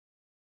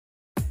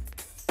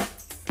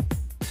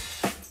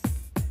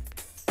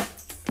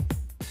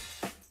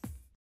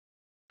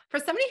For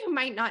somebody who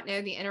might not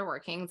know the inner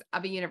workings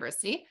of a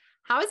university,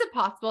 how is it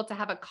possible to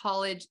have a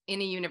college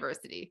in a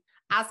university?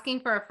 Asking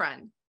for a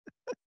friend.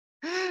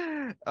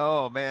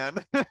 Oh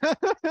man.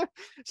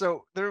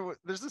 So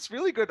there's this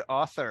really good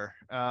author.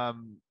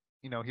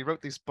 He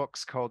wrote these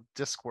books called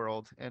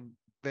Discworld, and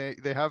they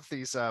have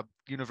these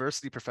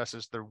university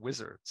professors. They're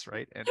wizards,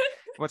 right? And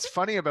what's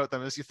funny about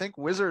them is you think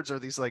wizards are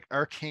these like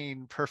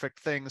arcane perfect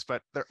things,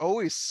 but they're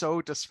always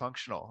so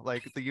dysfunctional.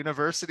 Like the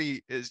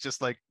university is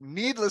just like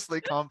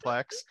needlessly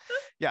complex.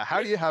 Yeah,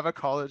 how do you have a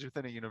college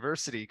within a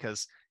university?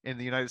 Because in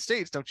the United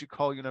States, don't you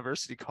call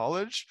university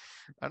college?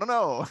 I don't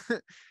know.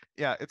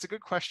 Yeah, it's a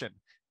good question.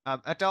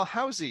 At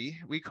Dalhousie,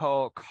 we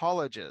call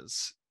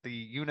colleges the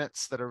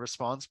units that are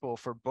responsible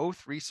for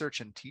both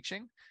research and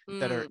teaching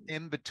that are Mm.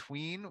 in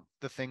between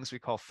the things we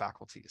call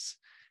faculties.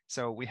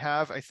 So we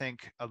have, I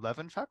think,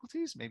 11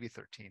 faculties, maybe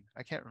 13.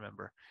 I can't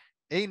remember.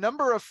 A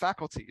number of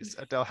faculties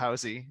at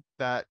Dalhousie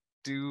that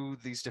do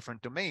these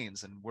different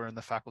domains. And we're in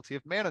the faculty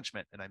of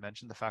management. And I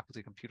mentioned the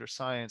faculty of computer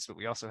science, but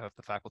we also have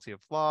the faculty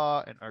of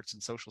law and arts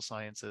and social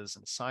sciences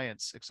and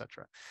science,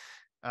 etc.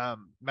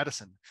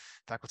 Medicine,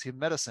 faculty of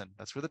medicine.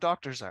 That's where the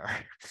doctors are.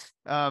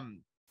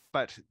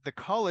 But the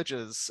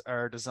colleges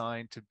are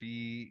designed to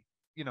be,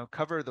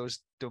 cover those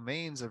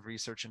domains of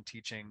research and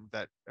teaching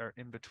that are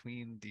in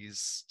between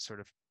these sort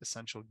of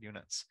essential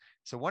units.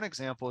 So one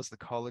example is the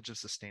College of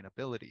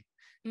Sustainability,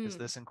 because Mm.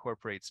 this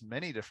incorporates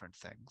many different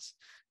things.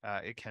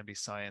 It can be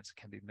science, it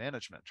can be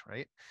management,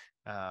 right?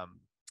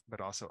 But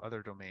also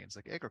other domains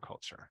like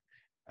agriculture.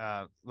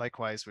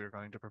 Likewise, we're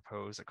going to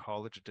propose a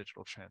college of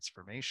digital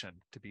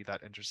transformation to be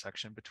that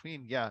intersection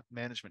between,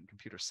 management and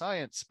computer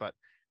science, but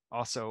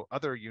also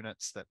other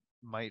units that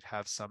might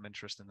have some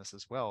interest in this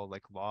as well,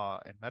 like law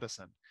and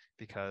medicine,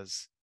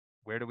 because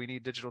where do we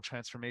need digital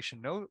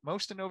transformation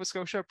most in Nova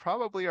Scotia?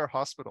 Probably our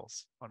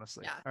hospitals,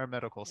 honestly, Yeah. our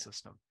medical Yeah.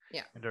 system.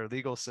 Yeah. And our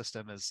legal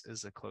system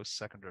is a close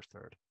second or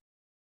third.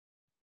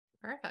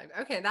 Perfect.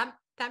 Okay.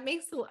 That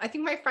makes, I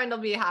think my friend will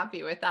be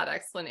happy with that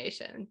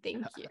explanation.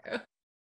 Thank you.